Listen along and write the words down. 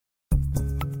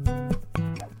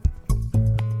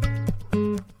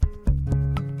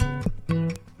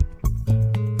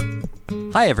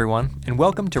Hi everyone, and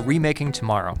welcome to Remaking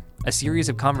Tomorrow, a series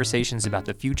of conversations about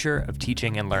the future of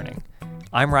teaching and learning.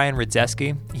 I'm Ryan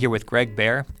Rydzeski, here with Greg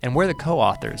Baer, and we're the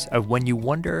co-authors of When You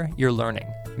Wonder, You're Learning,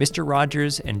 Mr.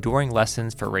 Rogers' Enduring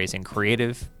Lessons for Raising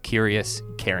Creative, Curious,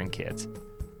 Caring Kids.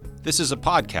 This is a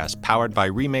podcast powered by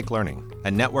Remake Learning,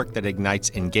 a network that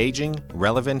ignites engaging,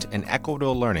 relevant, and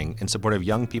equitable learning in support of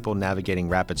young people navigating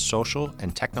rapid social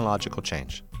and technological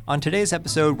change. On today's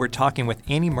episode, we're talking with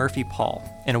Annie Murphy-Paul,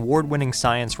 an award-winning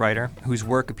science writer whose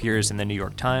work appears in the New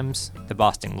York Times, the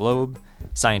Boston Globe,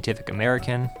 Scientific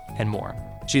American, and more.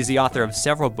 She's the author of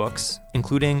several books,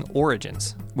 including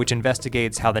Origins, which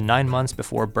investigates how the 9 months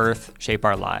before birth shape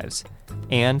our lives,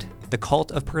 and The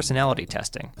Cult of Personality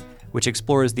Testing, which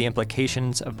explores the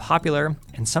implications of popular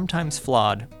and sometimes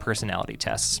flawed personality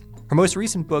tests. Her most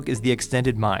recent book is The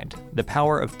Extended Mind, The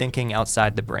Power of Thinking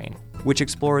Outside the Brain, which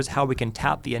explores how we can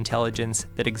tap the intelligence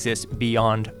that exists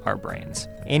beyond our brains.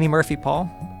 Annie Murphy-Paul,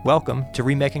 welcome to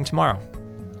Remaking Tomorrow.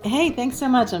 Hey, thanks so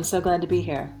much. I'm so glad to be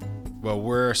here. Well,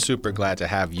 we're super glad to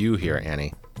have you here,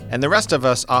 Annie. And the rest of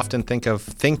us often think of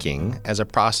thinking as a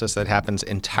process that happens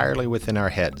entirely within our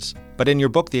heads. But in your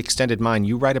book, The Extended Mind,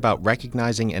 you write about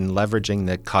recognizing and leveraging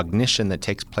the cognition that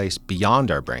takes place beyond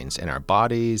our brains, in our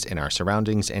bodies, in our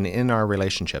surroundings, and in our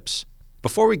relationships.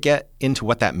 Before we get into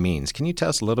what that means, can you tell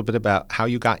us a little bit about how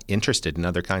you got interested in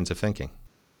other kinds of thinking?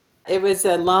 It was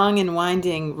a long and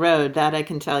winding road, that I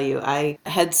can tell you. I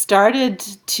had started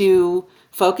to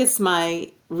focus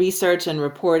my research and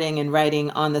reporting and writing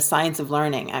on the science of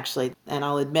learning, actually. And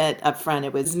I'll admit up front,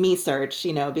 it was me search,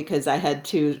 because I had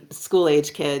 2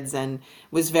 school-age kids and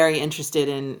was very interested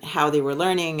in how they were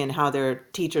learning and how their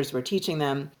teachers were teaching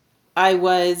them. I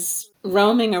was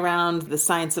roaming around the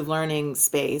science of learning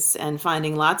space and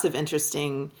finding lots of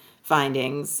interesting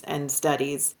findings and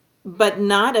studies, but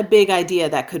not a big idea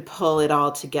that could pull it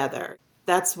all together.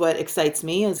 That's what excites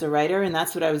me as a writer, and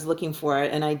that's what I was looking for,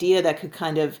 an idea that could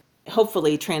kind of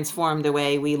hopefully transform the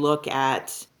way we look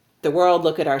at the world,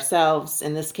 look at ourselves,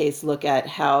 in this case, look at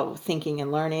how thinking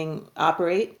and learning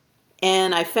operate.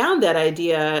 And I found that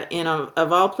idea in,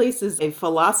 of all places, a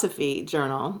philosophy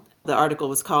journal. The article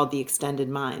was called The Extended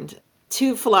Mind.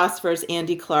 2 philosophers,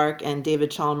 Andy Clark and David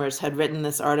Chalmers, had written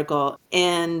this article.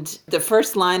 And the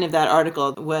first line of that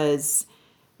article was,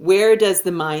 "Where does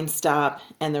the mind stop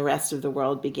and the rest of the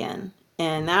world begin?"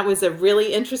 And that was a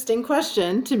really interesting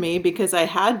question to me because I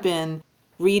had been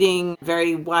reading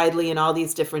very widely in all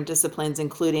these different disciplines,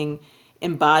 including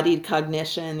embodied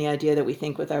cognition, the idea that we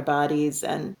think with our bodies,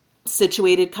 and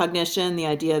situated cognition, the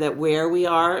idea that where we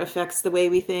are affects the way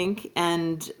we think,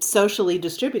 and socially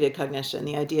distributed cognition,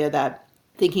 the idea that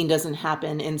thinking doesn't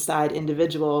happen inside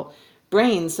individual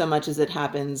brains so much as it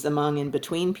happens among and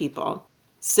between people.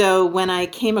 So when I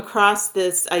came across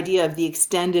this idea of the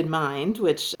extended mind,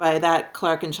 which by that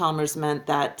Clark and Chalmers meant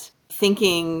that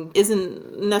thinking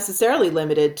isn't necessarily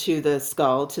limited to the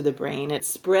skull, to the brain. It's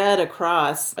spread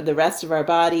across the rest of our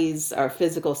bodies, our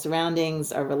physical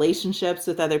surroundings, our relationships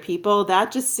with other people.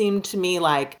 That just seemed to me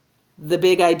like the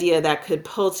big idea that could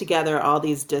pull together all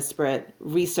these disparate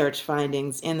research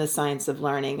findings in the science of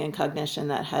learning and cognition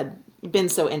that had been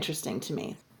so interesting to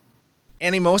me.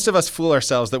 Annie, most of us fool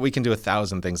ourselves that we can do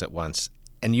 1,000 things at once.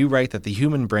 And you write that the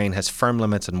human brain has firm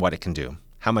limits on what it can do,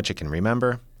 how much it can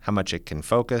remember, how much it can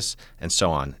focus, and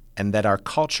so on, and that our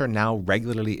culture now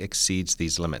regularly exceeds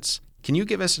these limits. Can you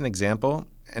give us an example?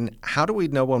 And how do we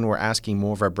know when we're asking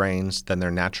more of our brains than their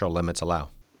natural limits allow?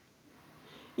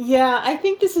 Yeah, I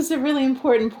think this is a really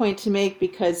important point to make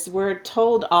because we're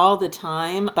told all the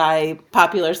time by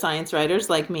popular science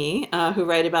writers like me who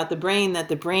write about the brain that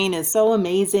the brain is so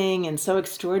amazing and so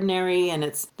extraordinary and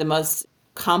it's the most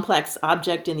complex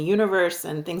object in the universe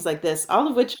and things like this, all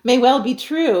of which may well be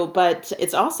true, but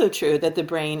it's also true that the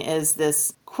brain is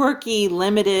this quirky,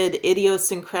 limited,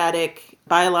 idiosyncratic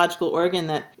biological organ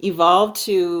that evolved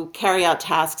to carry out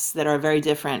tasks that are very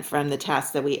different from the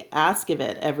tasks that we ask of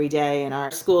it every day in our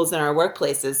schools and our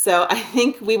workplaces. So I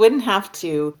think we wouldn't have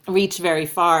to reach very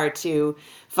far to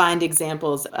find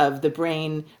examples of the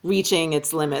brain reaching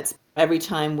its limits. Every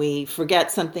time we forget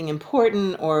something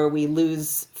important or we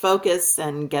lose focus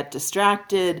and get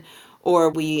distracted or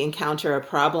we encounter a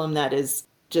problem that is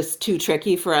just too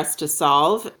tricky for us to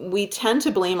solve, we tend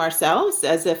to blame ourselves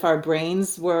as if our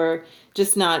brains were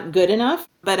just not good enough.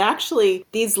 But actually,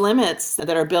 these limits that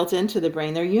are built into the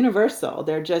brain, they're universal.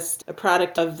 They're just a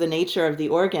product of the nature of the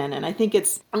organ. And I think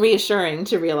it's reassuring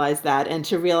to realize that and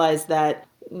to realize that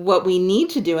what we need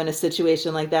to do in a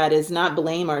situation like that is not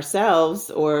blame ourselves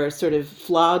or sort of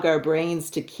flog our brains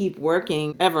to keep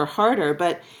working ever harder,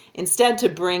 but instead to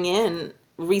bring in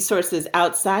resources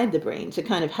outside the brain to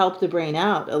kind of help the brain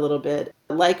out a little bit.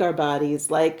 like our bodies,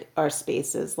 like our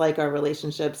spaces, like our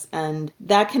relationships. And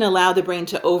that can allow the brain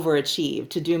to overachieve,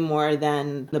 to do more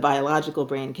than the biological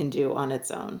brain can do on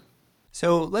its own.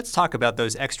 So let's talk about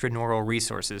those extraneural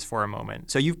resources for a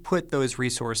moment. So you've put those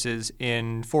resources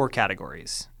in 4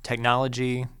 categories: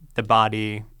 technology, the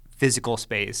body, physical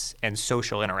space, and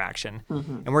social interaction.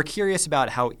 And we're curious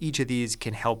about how each of these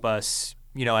can help us,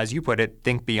 as you put it,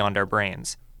 think beyond our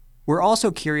brains. We're also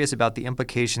curious about the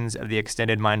implications of the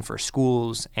extended mind for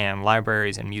schools and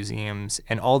libraries and museums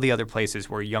and all the other places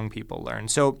where young people learn.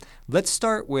 So let's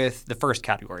start with the first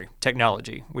category,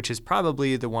 technology, which is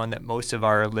probably the one that most of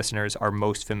our listeners are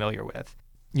most familiar with.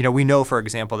 We know, for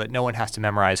example, that no one has to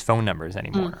memorize phone numbers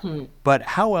anymore. But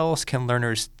how else can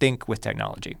learners think with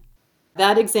technology?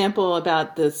 That example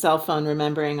about the cell phone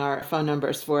remembering our phone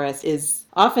numbers for us is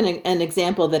often an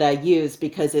example that I use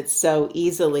because it's so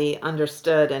easily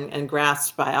understood and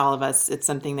grasped by all of us. It's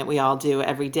something that we all do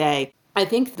every day. I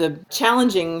think the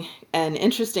challenging and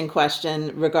interesting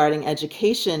question regarding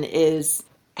education is,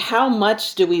 how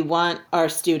much do we want our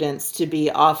students to be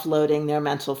offloading their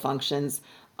mental functions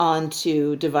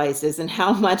onto devices, and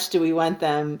how much do we want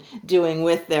them doing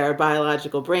with their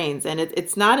biological brains? And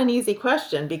it's not an easy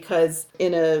question, because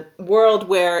in a world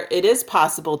where it is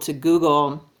possible to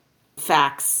Google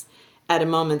facts at a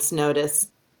moment's notice,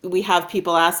 we have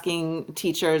people asking,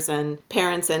 teachers and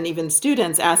parents and even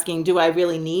students asking, do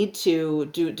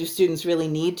students really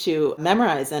need to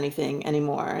memorize anything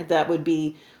anymore? That would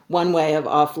be one way of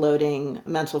offloading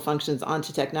mental functions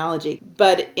onto technology.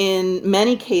 But in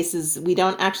many cases, we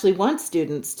don't actually want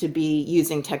students to be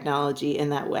using technology in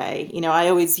that way. I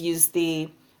always use the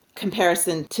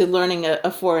comparison to learning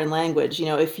a foreign language.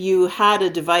 If you had a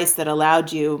device that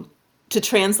allowed you to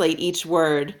translate each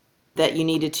word that you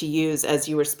needed to use as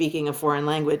you were speaking a foreign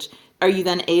language, are you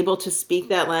then able to speak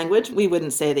that language? We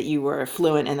wouldn't say that you were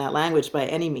fluent in that language by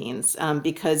any means,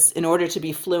 because in order to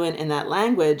be fluent in that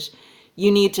language, you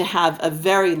need to have a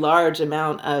very large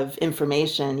amount of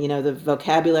information, the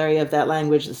vocabulary of that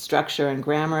language, the structure and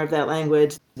grammar of that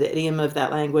language, the idiom of that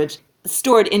language,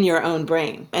 stored in your own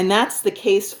brain. And that's the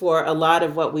case for a lot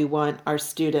of what we want our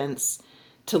students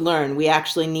to learn. We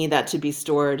actually need that to be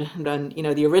stored on,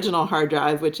 the original hard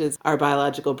drive, which is our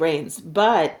biological brains.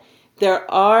 But there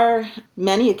are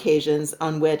many occasions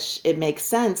on which it makes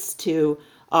sense to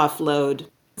offload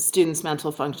students'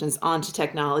 mental functions onto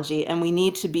technology, and we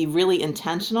need to be really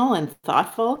intentional and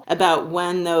thoughtful about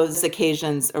when those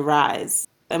occasions arise.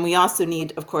 And we also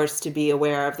need, of course, to be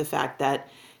aware of the fact that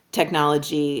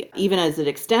technology, even as it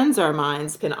extends our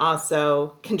minds, can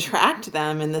also contract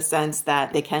them, in the sense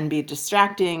that they can be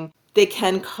distracting. They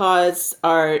can cause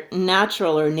our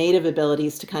natural or native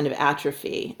abilities to kind of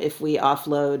atrophy if we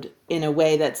offload in a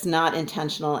way that's not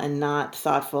intentional and not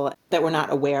thoughtful, that we're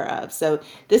not aware of. So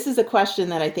this is a question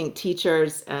that I think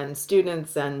teachers and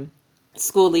students and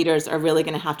school leaders are really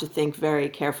going to have to think very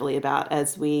carefully about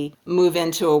as we move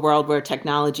into a world where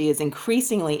technology is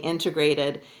increasingly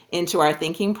integrated into our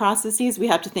thinking processes. We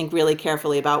have to think really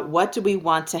carefully about, what do we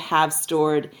want to have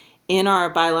stored in our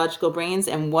biological brains,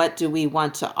 and what do we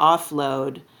want to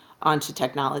offload onto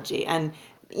technology? And,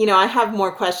 I have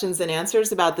more questions than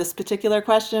answers about this particular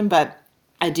question, but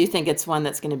I do think it's one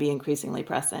that's going to be increasingly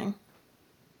pressing.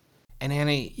 And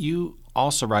Annie, you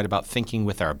also write about thinking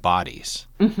with our bodies.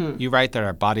 You write that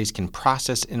our bodies can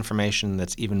process information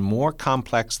that's even more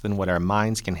complex than what our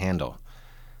minds can handle,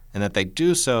 and that they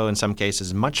do so in some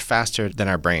cases much faster than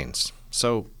our brains.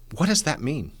 So what does that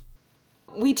mean?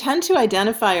 We tend to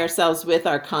identify ourselves with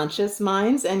our conscious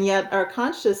minds, and yet our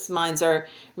conscious minds are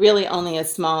really only a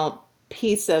small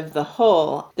piece of the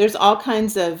whole. There's all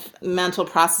kinds of mental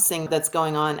processing that's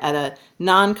going on at a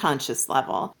non-conscious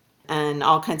level, and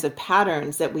all kinds of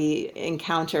patterns that we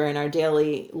encounter in our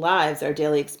daily lives, our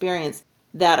daily experience,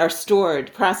 that are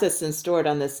processed and stored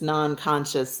on this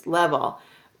non-conscious level.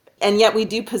 And yet we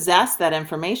do possess that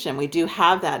information. We do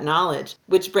have that knowledge,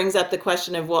 which brings up the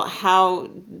question of, well, how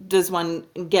does one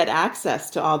get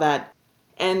access to all that?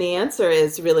 And the answer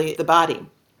is really the body.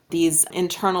 These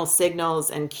internal signals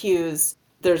and cues,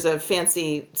 there's a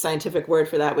fancy scientific word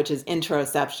for that, which is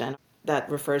interoception. That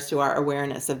refers to our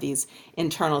awareness of these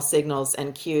internal signals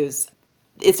and cues.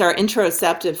 It's our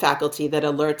interoceptive faculty that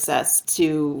alerts us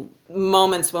to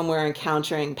moments when we're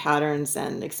encountering patterns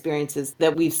and experiences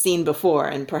that we've seen before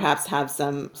and perhaps have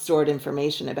some stored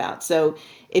information about. So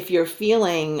if you're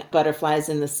feeling butterflies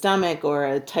in the stomach, or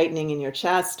a tightening in your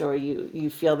chest, or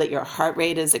you feel that your heart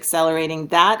rate is accelerating,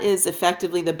 that is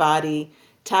effectively the body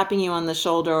tapping you on the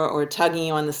shoulder or tugging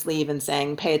you on the sleeve and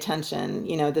saying, pay attention,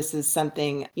 this is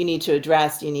something you need to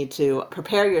address, you need to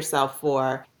prepare yourself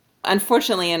for.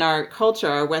 Unfortunately, in our culture,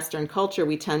 our Western culture,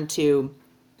 we tend to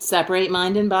separate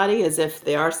mind and body as if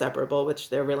they are separable, which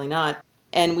they're really not.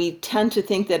 And we tend to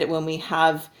think that when we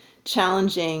have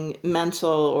challenging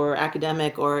mental or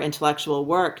academic or intellectual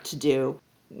work to do,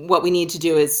 what we need to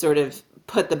do is sort of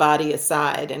put the body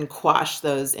aside and quash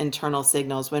those internal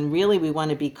signals, when really we want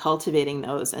to be cultivating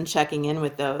those and checking in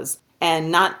with those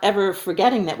and not ever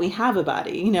forgetting that we have a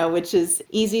body, which is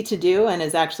easy to do and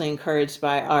is actually encouraged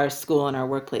by our school and our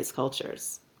workplace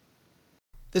cultures.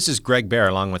 This is Greg Bear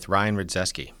along with Ryan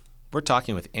Rudzeski. We're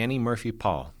talking with Annie Murphy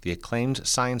Paul, the acclaimed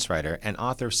science writer and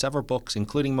author of several books,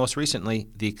 including most recently,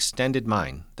 The Extended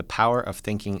Mind, The Power of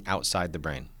Thinking Outside the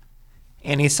Brain.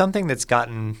 Annie, something that's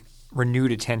gotten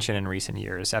renewed attention in recent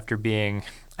years after being,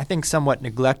 I think, somewhat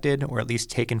neglected or at least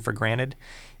taken for granted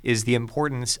is the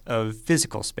importance of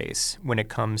physical space when it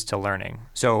comes to learning.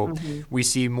 So we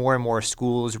see more and more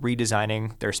schools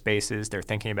redesigning their spaces. They're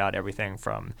thinking about everything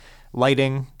from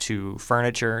lighting to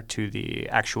furniture to the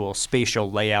actual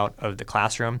spatial layout of the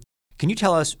classroom. Can you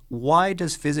tell us, why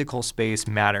does physical space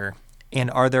matter? And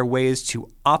are there ways to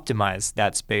optimize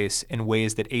that space in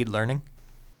ways that aid learning?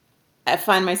 I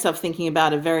find myself thinking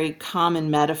about a very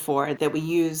common metaphor that we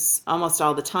use almost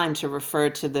all the time to refer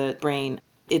to the brain.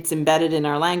 It's embedded in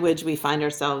our language. We find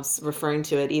ourselves referring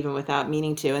to it even without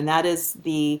meaning to. And that is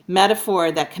the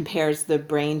metaphor that compares the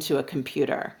brain to a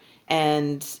computer.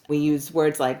 And we use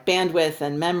words like bandwidth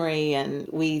and memory, and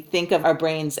we think of our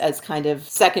brains as kind of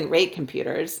second-rate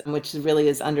computers, which really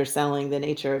is underselling the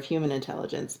nature of human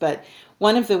intelligence. But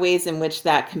one of the ways in which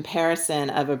that comparison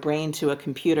of a brain to a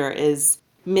computer is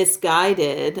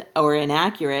misguided or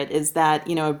inaccurate is that,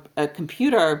 a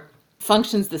computer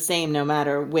functions the same no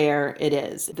matter where it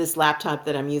is. This laptop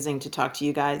that I'm using to talk to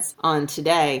you guys on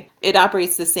today, it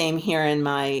operates the same here in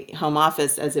my home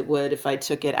office as it would if I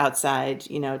took it outside,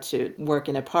 to work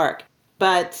in a park.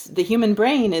 But the human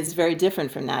brain is very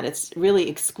different from that. It's really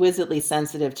exquisitely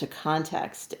sensitive to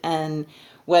context. And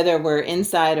whether we're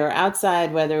inside or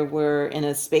outside, whether we're in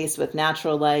a space with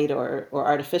natural light or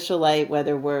artificial light,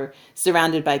 whether we're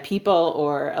surrounded by people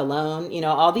or alone,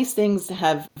 all these things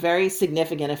have very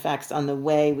significant effects on the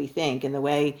way we think and the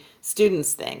way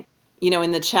students think.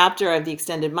 In the chapter of The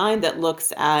Extended Mind that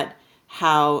looks at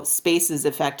how spaces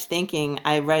affect thinking,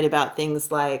 I write about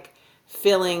things like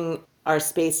filling our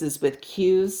spaces with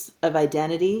cues of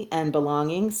identity and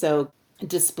belonging. So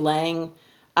displaying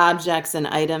objects and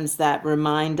items that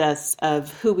remind us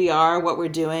of who we are, what we're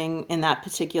doing in that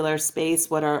particular space,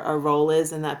 what our role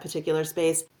is in that particular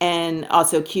space, and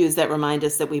also cues that remind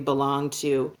us that we belong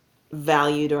to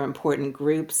valued or important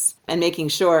groups, and making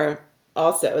sure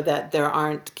also that there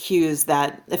aren't cues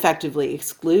that effectively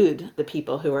exclude the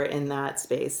people who are in that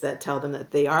space, that tell them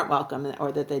that they aren't welcome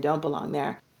or that they don't belong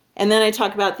there. And then I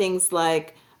talk about things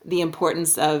like the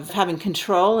importance of having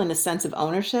control and a sense of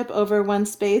ownership over one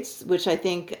space, which I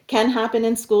think can happen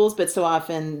in schools, but so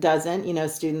often doesn't.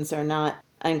 Students are not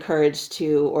encouraged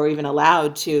to or even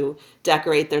allowed to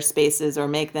decorate their spaces or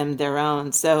make them their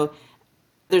own. So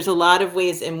there's a lot of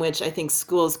ways in which I think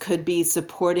schools could be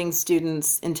supporting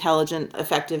students' intelligent,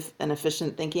 effective, and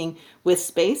efficient thinking with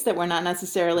space that we're not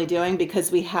necessarily doing,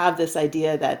 because we have this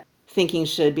idea that thinking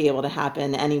should be able to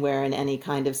happen anywhere in any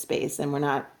kind of space, and we're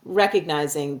not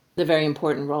recognizing the very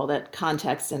important role that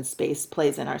context and space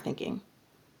plays in our thinking.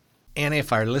 Annie,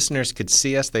 if our listeners could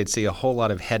see us, they'd see a whole lot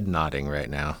of head nodding right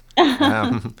now.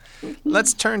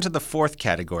 Let's turn to the fourth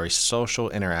category, social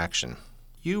interaction.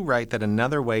 You write that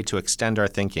another way to extend our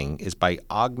thinking is by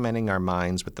augmenting our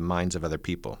minds with the minds of other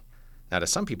people. Now, to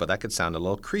some people, that could sound a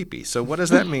little creepy. So what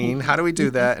does that mean? How do we do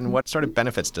that? And what sort of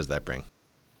benefits does that bring?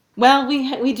 Well,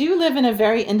 we do live in a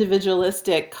very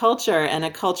individualistic culture, and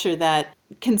a culture that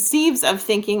conceives of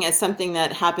thinking as something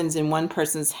that happens in one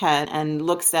person's head and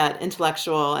looks at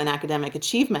intellectual and academic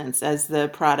achievements as the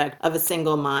product of a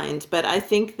single mind. But I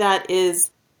think that is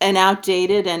an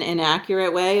outdated and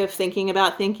inaccurate way of thinking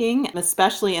about thinking,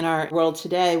 especially in our world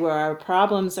today where our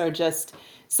problems are just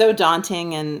so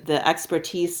daunting and the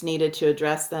expertise needed to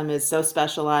address them is so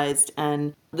specialized,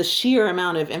 and the sheer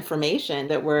amount of information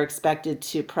that we're expected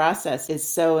to process is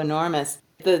so enormous.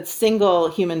 The single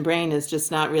human brain is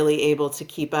just not really able to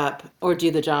keep up or do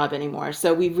the job anymore.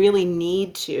 So we really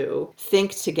need to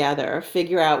think together,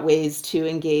 figure out ways to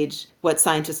engage what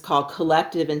scientists call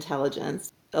collective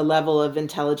intelligence, a level of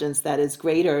intelligence that is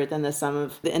greater than the sum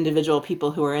of the individual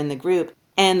people who are in the group.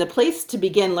 And the place to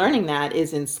begin learning that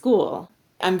is in school.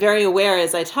 I'm very aware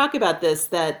as I talk about this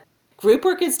that group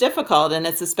work is difficult, and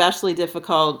it's especially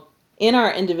difficult in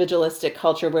our individualistic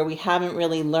culture where we haven't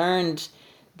really learned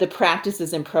the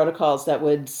practices and protocols that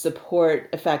would support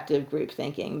effective group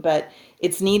thinking. But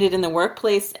it's needed in the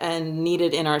workplace and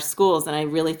needed in our schools. And I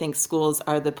really think schools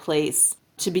are the place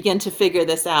to begin to figure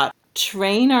this out.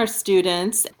 Train our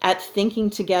students at thinking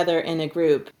together in a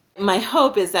group. My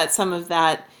hope is that some of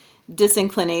that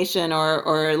disinclination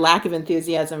or lack of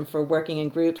enthusiasm for working in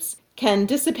groups can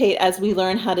dissipate as we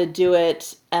learn how to do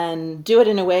it and do it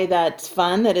in a way that's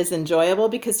fun, that is enjoyable,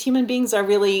 because human beings are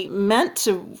really meant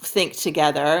to think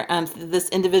together. This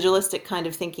individualistic kind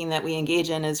of thinking that we engage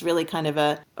in is really kind of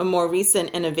a more recent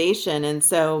innovation. And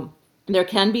so there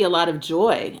can be a lot of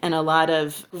joy and a lot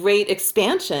of great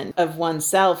expansion of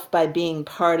oneself by being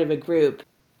part of a group.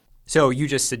 So you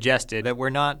just suggested that we're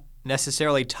not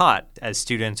necessarily taught as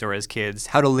students or as kids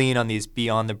how to lean on these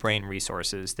beyond the brain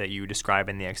resources that you describe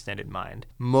in the extended mind.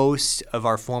 Most of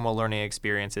our formal learning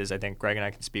experiences, I think Greg and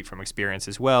I can speak from experience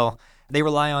as well, they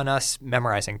rely on us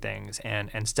memorizing things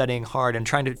and studying hard and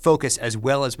trying to focus as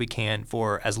well as we can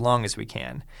for as long as we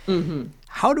can. Mm-hmm.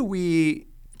 How do we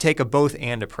take a both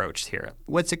and approach here?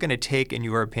 What's it going to take, in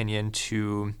your opinion,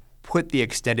 to put the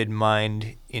extended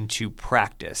mind into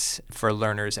practice for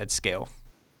learners at scale?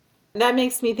 That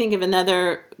makes me think of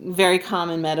another very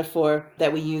common metaphor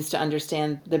that we use to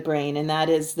understand the brain, and that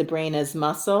is the brain as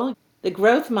muscle. The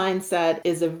growth mindset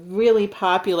is a really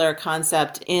popular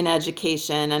concept in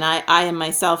education, and I am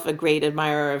myself a great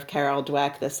admirer of Carol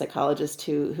Dweck, the psychologist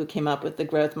who came up with the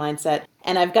growth mindset.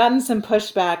 And I've gotten some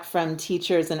pushback from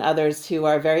teachers and others who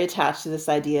are very attached to this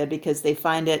idea because they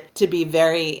find it to be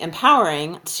very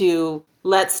empowering to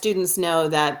let students know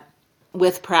that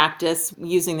with practice,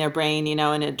 using their brain, in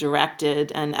a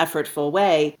directed and effortful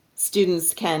way,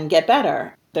 students can get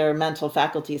better. Their mental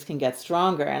faculties can get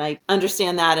stronger. And I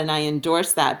understand that and I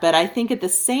endorse that. But I think at the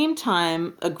same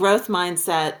time, a growth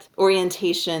mindset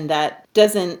orientation that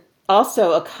doesn't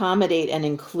also accommodate and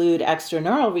include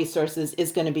extraneural resources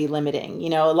is going to be limiting.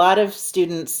 A lot of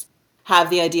students have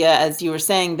the idea, as you were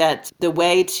saying, that the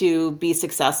way to be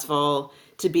successful,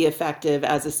 to be effective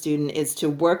as a student, is to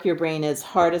work your brain as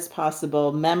hard as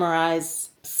possible, memorize,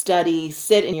 study,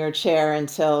 sit in your chair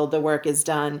until the work is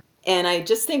done. And I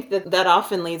just think that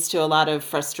often leads to a lot of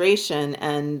frustration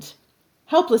and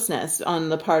helplessness on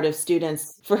the part of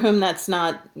students for whom that's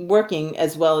not working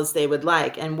as well as they would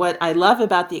like. And what I love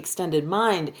about the extended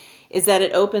mind is that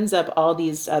it opens up all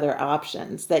these other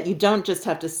options, that you don't just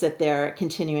have to sit there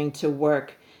continuing to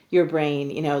work your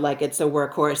brain, like it's a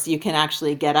workhorse. You can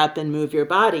actually get up and move your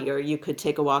body, or you could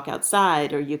take a walk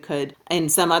outside, or you could in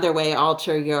some other way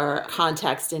alter your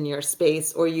context in your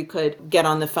space, or you could get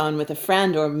on the phone with a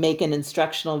friend or make an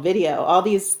instructional video. All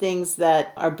these things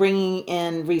that are bringing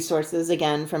in resources,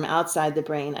 again, from outside the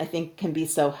brain, I think can be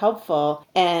so helpful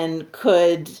and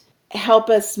could help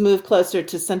us move closer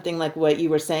to something like what you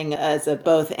were saying as a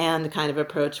both and kind of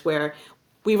approach, where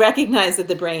we recognize that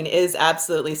the brain is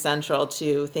absolutely central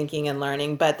to thinking and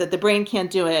learning, but that the brain can't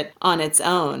do it on its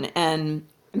own, and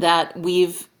that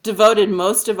we've devoted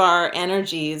most of our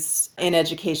energies in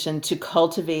education to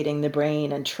cultivating the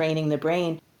brain and training the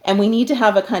brain. And we need to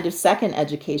have a kind of second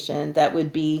education that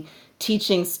would be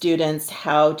teaching students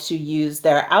how to use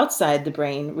their outside the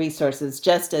brain resources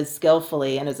just as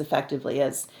skillfully and as effectively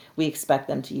as we expect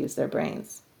them to use their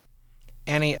brains.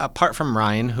 Annie, apart from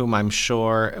Ryan, whom I'm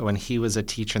sure when he was a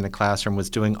teacher in the classroom was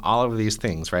doing all of these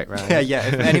things, right, Ryan? Yeah.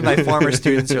 If any of my former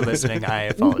students are listening, I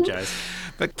apologize.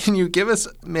 But can you give us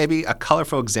maybe a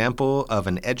colorful example of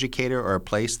an educator or a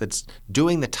place that's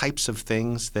doing the types of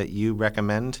things that you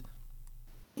recommend?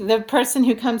 The person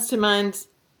who comes to mind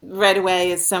right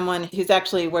away is someone who's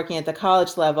actually working at the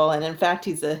college level. And in fact,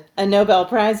 he's a Nobel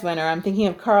Prize winner. I'm thinking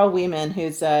of Carl Wieman,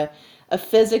 who's a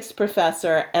physics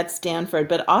professor at Stanford,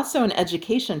 but also an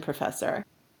education professor.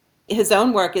 His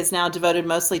own work is now devoted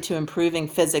mostly to improving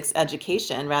physics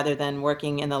education rather than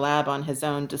working in the lab on his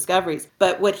own discoveries.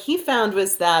 But what he found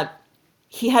was that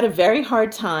he had a very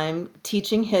hard time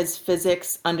teaching his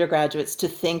physics undergraduates to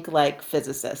think like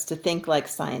physicists, to think like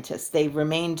scientists. They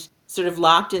remained sort of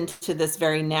locked into this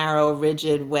very narrow,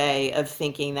 rigid way of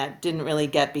thinking that didn't really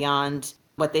get beyond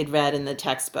what they'd read in the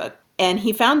textbook. And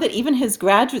he found that even his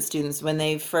graduate students, when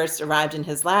they first arrived in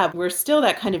his lab, were still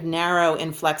that kind of narrow,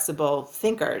 inflexible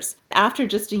thinkers. After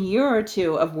just a year or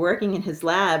two of working in his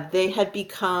lab, they had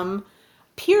become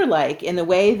peer-like in the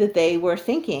way that they were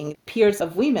thinking, peers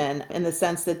of Wieman, in the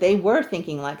sense that they were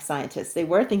thinking like scientists, they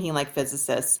were thinking like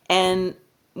physicists. And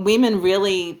Wieman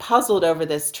really puzzled over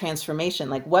this transformation,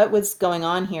 like what was going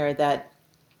on here that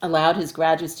allowed his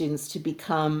graduate students to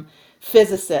become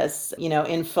physicists,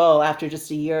 in full after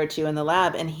just a year or two in the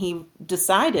lab. And he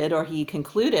decided, or he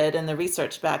concluded, and the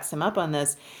research backs him up on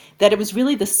this, that it was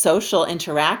really the social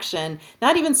interaction,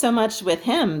 not even so much with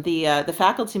him, the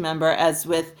faculty member, as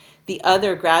with the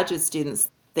other graduate students.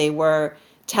 They were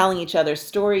telling each other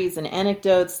stories and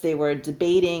anecdotes. They were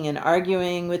debating and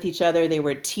arguing with each other. They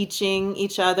were teaching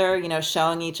each other,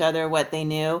 showing each other what they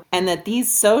knew. And that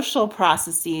these social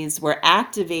processes were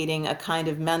activating a kind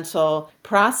of mental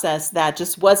process that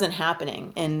just wasn't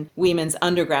happening in Wieman's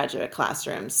undergraduate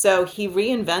classrooms. So he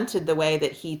reinvented the way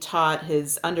that he taught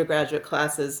his undergraduate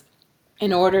classes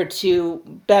in order to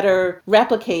better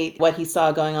replicate what he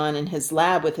saw going on in his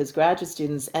lab with his graduate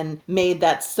students, and made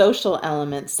that social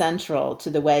element central to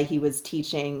the way he was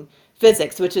teaching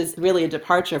physics, which is really a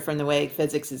departure from the way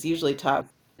physics is usually taught.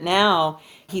 Now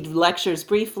he lectures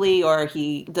briefly, or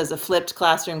he does a flipped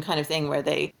classroom kind of thing where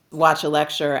they watch a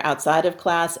lecture outside of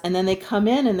class, and then they come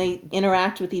in and they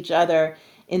interact with each other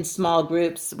in small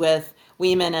groups, with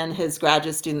Wieman and his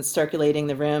graduate students circulating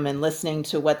the room and listening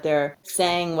to what they're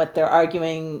saying, what they're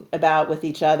arguing about with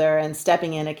each other, and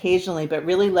stepping in occasionally, but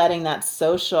really letting that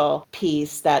social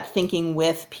piece, that thinking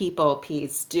with people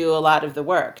piece, do a lot of the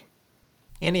work.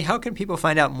 Annie, how can people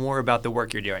find out more about the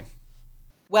work you're doing?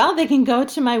 Well, they can go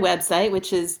to my website,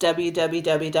 which is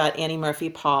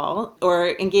www.anniemurphypaul, or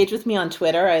engage with me on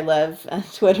Twitter. I love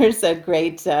Twitter's a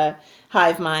great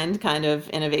hive mind kind of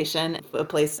innovation, a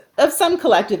place of some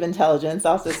collective intelligence,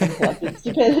 also some collective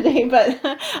stupidity. But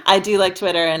I do like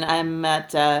Twitter, and I'm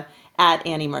at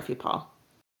Annie Murphy Paul.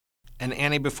 And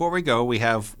Annie, before we go, we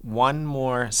have one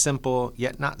more simple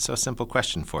yet not so simple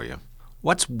question for you.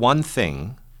 What's one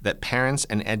thing that parents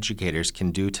and educators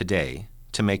can do today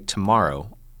to make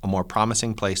tomorrow a more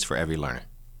promising place for every learner?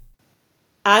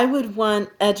 I would want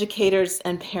educators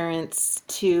and parents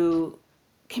to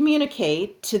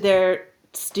communicate to their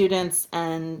students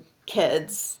and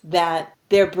kids that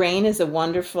their brain is a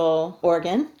wonderful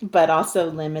organ, but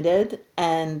also limited,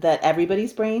 and that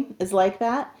everybody's brain is like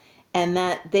that, and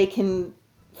that they can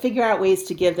figure out ways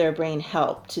to give their brain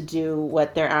help to do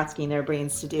what they're asking their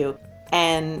brains to do.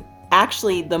 And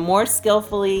actually, the more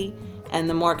skillfully and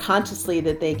the more consciously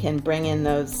that they can bring in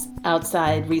those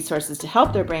outside resources to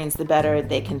help their brains, the better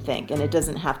they can think. And it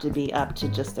doesn't have to be up to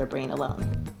just their brain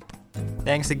alone.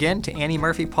 Thanks again to Annie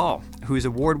Murphy Paul, whose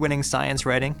award-winning science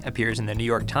writing appears in the New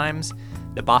York Times,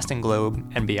 the Boston Globe,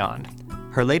 and beyond.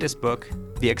 Her latest book,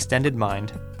 The Extended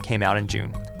Mind, came out in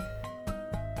June.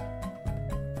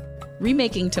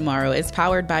 Remaking Tomorrow is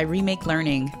powered by Remake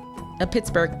Learning, a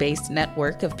Pittsburgh-based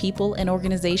network of people and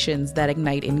organizations that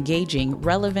ignite engaging,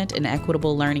 relevant, and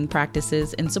equitable learning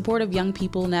practices in support of young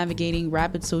people navigating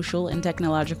rapid social and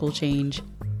technological change.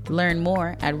 Learn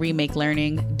more at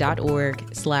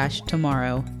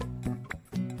remakelearning.org/tomorrow.